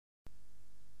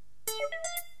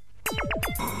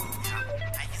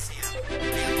I can see them.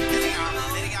 There they are.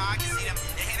 I can see them.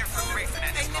 They hit her for Griffin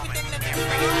at this moment. They're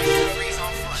freaking freeze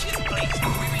on foot. Please,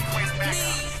 we request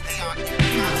backup. They are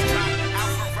Foxtrot,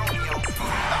 Alpha Romeo.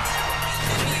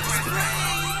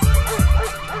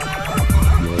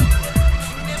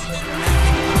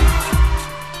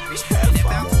 They're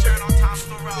about to turn on top of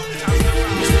the road. Top of the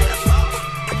road.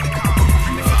 Bring the car.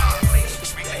 Bring the car,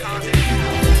 please. Bring the car to the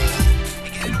house.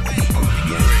 Get it away.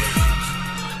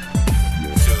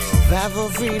 Survival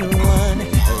freedom one.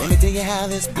 Let me tell you how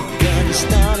this begun. It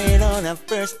started on our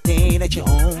first date at your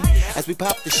home. As we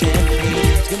popped the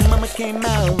champagne, your mama came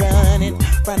out running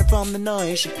from the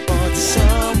noise she thought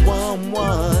someone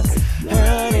was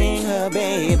hurting her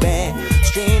baby.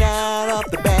 Straight out off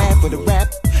the bat for the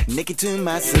rap. Naked to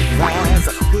my surprise,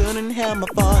 I couldn't help my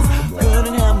thoughts,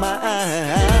 couldn't help my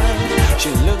eyes. She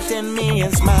looked at me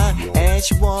and smiled as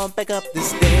she walked back up the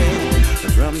stairs.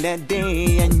 From that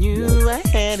day I knew I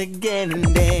had to get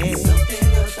in there. Something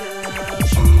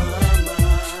about your mama,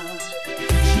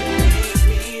 she makes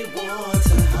me want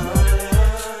to holler.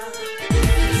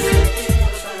 Something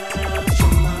about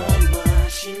your mama,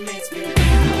 she makes me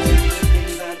want to do the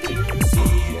things I do to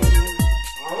you.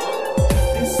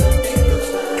 There's something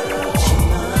about your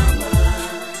mama,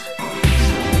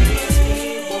 she makes me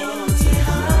want to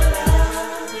holler.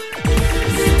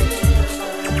 Something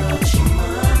about your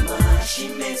mama, she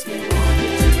makes me want to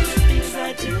do the things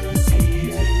I do to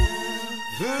you.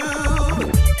 Ooh,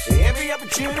 every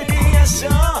opportunity I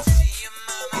saw,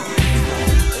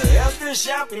 after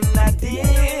shopping I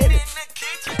did.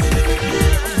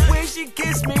 I wish she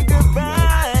kissed me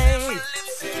goodbye.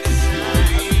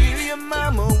 Your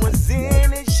mama was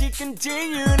in it, she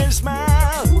continued to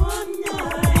smile. One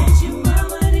night your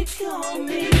mama did call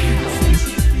me, said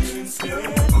she's feeling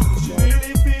scared, she's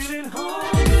really feeling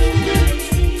hungry.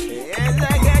 As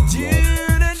I got to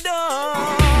the door,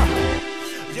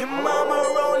 your mama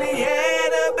only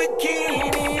had a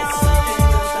bikini on.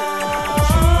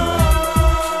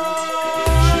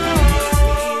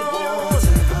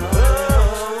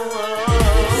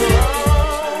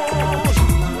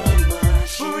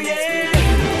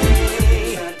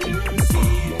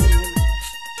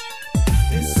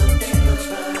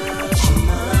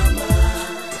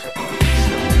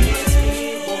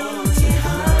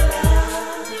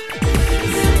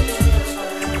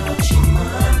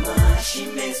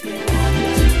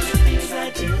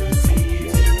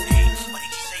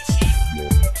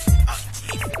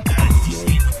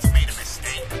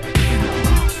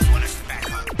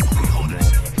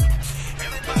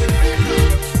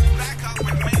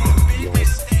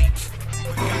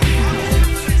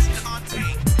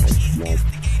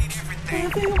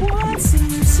 Everyone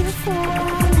seems to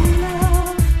fall in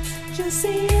love. Just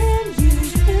seeing you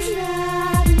is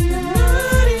not enough.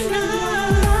 Not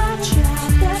enough.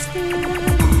 Child, that's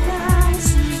feeling nice.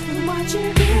 And what you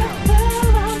give her,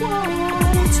 I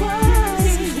want it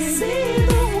twice. See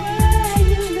the way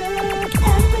you look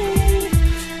at me.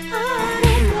 I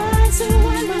don't mind, so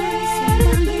I let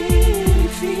it be.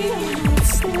 Feel it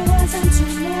still wasn't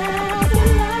too loud. The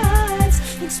lights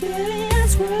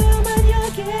experience room, and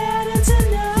you're getting to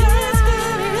know.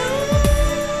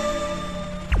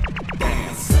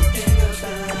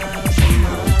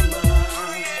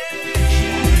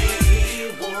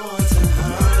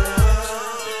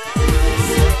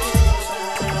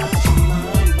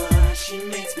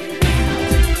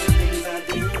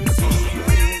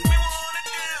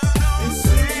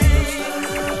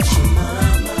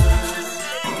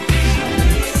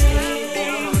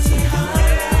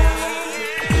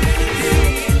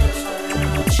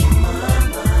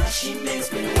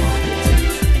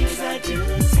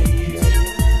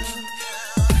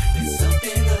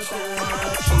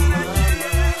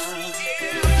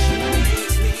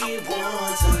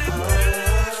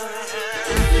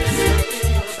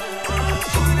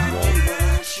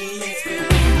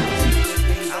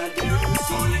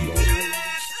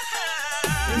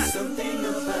 Something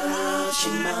about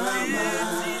your mama,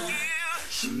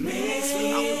 she makes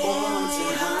me want to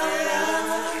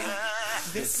holler.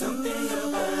 There's something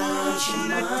about your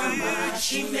mama,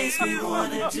 she makes me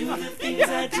want to do the things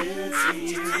I do to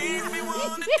you.